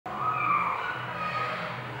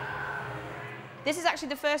This is actually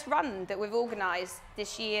the first run that we've organised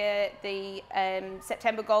this year. The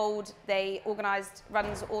September Gold, they organised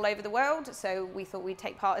runs all over the world, so we thought we'd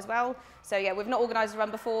take part as well. So yeah, we've not organised a run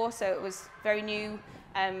before, so it was very new,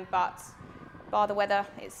 but bar the weather,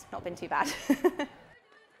 it's not been too bad.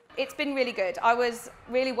 It's been really good. I was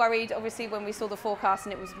really worried, obviously, when we saw the forecast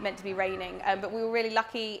and it was meant to be raining, but we were really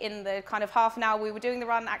lucky in the kind of half an hour we were doing the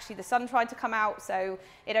run. Actually, the sun tried to come out, so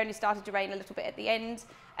it only started to rain a little bit at the end.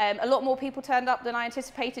 A lot more people turned up than I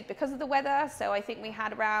anticipated because of the weather, so I think we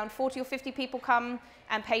had around 40 or 50 people come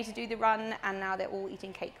and pay to do the run, and now they're all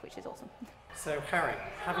eating cake, which is awesome. So, Harry,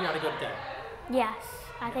 have you had a good day? Yes,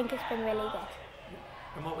 I think it's been really good.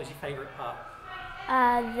 And what was your favourite part?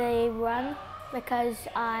 The run, because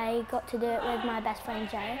I got to do it with my best friend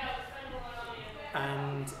Joe.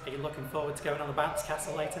 And are you looking forward to going on the bounce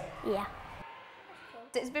castle later? Yeah.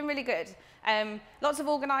 It's been really good. Lots of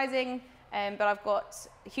organising, but I've got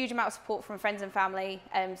a huge amount of support from friends and family,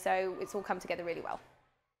 so it's all come together really well.